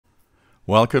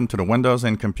Welcome to the Windows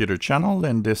and Computer channel,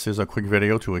 and this is a quick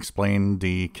video to explain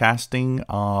the casting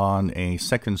on a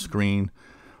second screen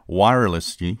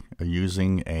wirelessly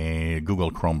using a Google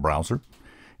Chrome browser.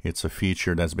 It's a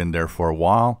feature that's been there for a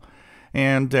while,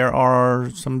 and there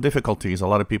are some difficulties. A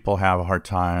lot of people have a hard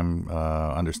time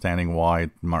understanding why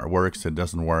it works, it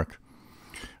doesn't work.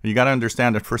 You got to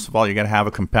understand that first of all, you got to have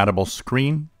a compatible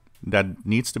screen that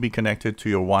needs to be connected to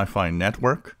your Wi-Fi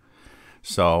network.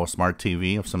 So a smart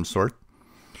TV of some sort.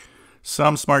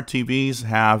 Some smart TVs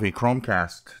have a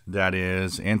Chromecast that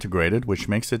is integrated, which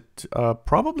makes it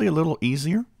probably a little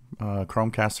easier.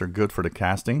 Chromecasts are good for the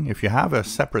casting. If you have a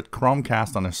separate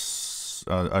Chromecast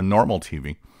on a normal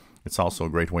TV, it's also a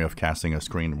great way of casting a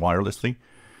screen wirelessly.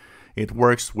 It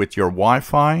works with your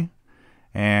Wi-Fi,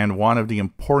 and one of the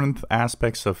important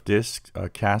aspects of this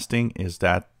casting is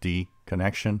that the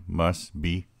connection must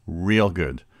be real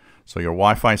good. So your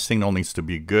Wi-Fi signal needs to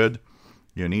be good.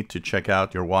 You need to check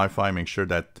out your Wi-Fi, make sure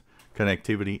that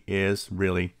connectivity is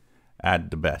really at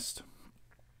the best.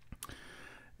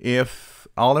 If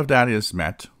all of that is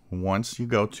met, once you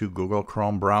go to Google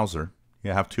Chrome browser,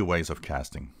 you have two ways of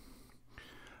casting.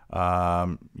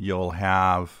 You'll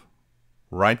have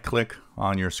right-click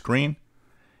on your screen,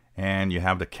 and you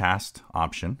have the cast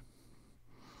option.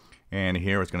 And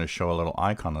here it's going to show a little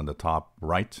icon on the top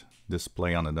right,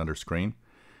 display on another screen.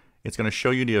 It's going to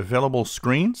show you the available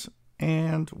screens.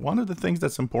 And one of the things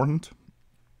that's important,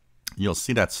 you'll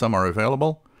see that some are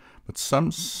available, but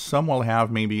some will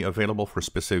have maybe available for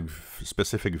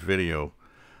specific video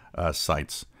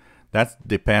sites. That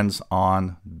depends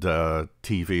on the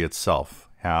TV itself,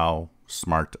 how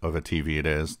smart of a TV it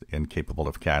is and capable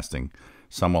of casting.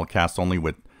 Some will cast only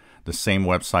with the same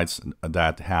websites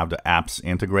that have the apps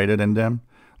integrated in them,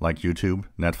 like YouTube,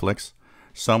 Netflix.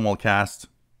 Some will cast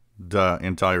the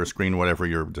entire screen, whatever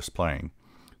you're displaying.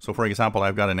 So for example,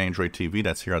 I've got an Android TV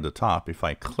that's here at the top. If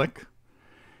I click,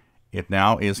 it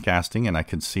now is casting, and I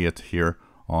can see it here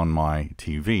on my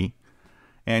TV.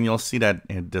 And you'll see that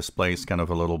it displays kind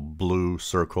of a little blue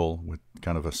circle with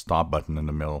kind of a stop button in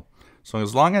the middle. So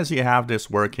as long as you have this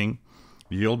working,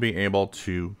 you'll be able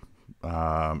to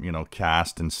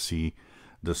cast and see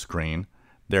the screen.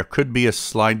 There could be a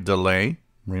slight delay.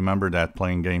 Remember that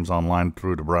playing games online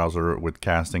through the browser with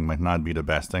casting might not be the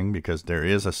best thing because there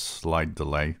is a slight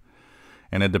delay.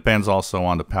 And it depends also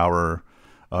on the power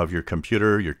of your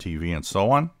computer, your TV, and so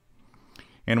on.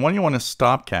 And when you want to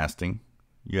stop casting,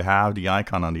 you have the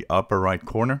icon on the upper right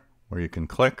corner where you can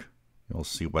click. You'll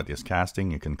see what is casting.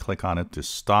 You can click on it to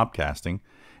stop casting,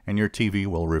 and your TV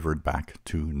will revert back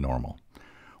to normal.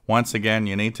 Once again,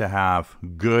 you need to have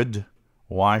good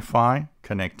Wi-Fi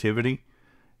connectivity.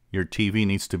 Your TV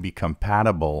needs to be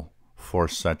compatible for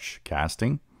such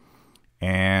casting,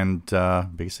 and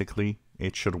basically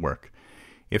it should work.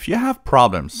 If you have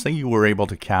problems, say you were able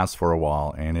to cast for a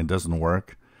while and it doesn't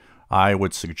work, I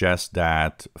would suggest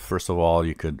that first of all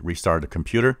you could restart the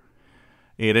computer.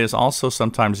 It is also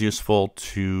sometimes useful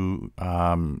to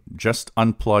just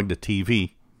unplug the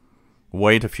TV,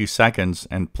 wait a few seconds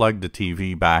and plug the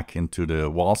TV back into the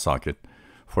wall socket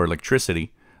for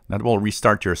electricity. That will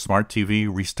restart your smart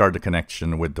TV, restart the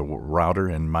connection with the router,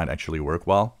 and might actually work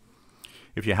well.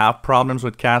 If you have problems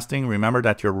with casting, remember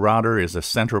that your router is a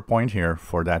center point here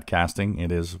for that casting. It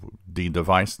is the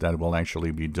device that will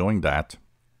actually be doing that,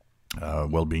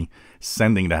 will be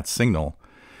sending that signal.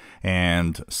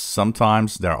 And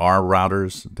sometimes there are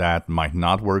routers that might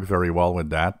not work very well with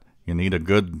that. You need a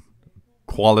good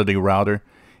quality router.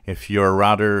 If your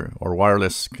router or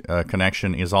wireless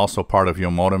connection is also part of your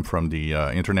modem from the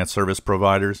internet service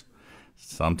providers,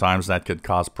 sometimes that could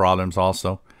cause problems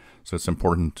also. So it's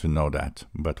important to know that.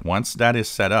 But once that is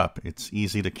set up, it's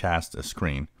easy to cast a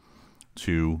screen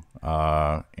to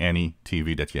any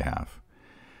TV that you have.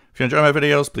 If you enjoy my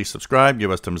videos, please subscribe, give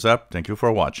us a thumbs up. Thank you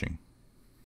for watching.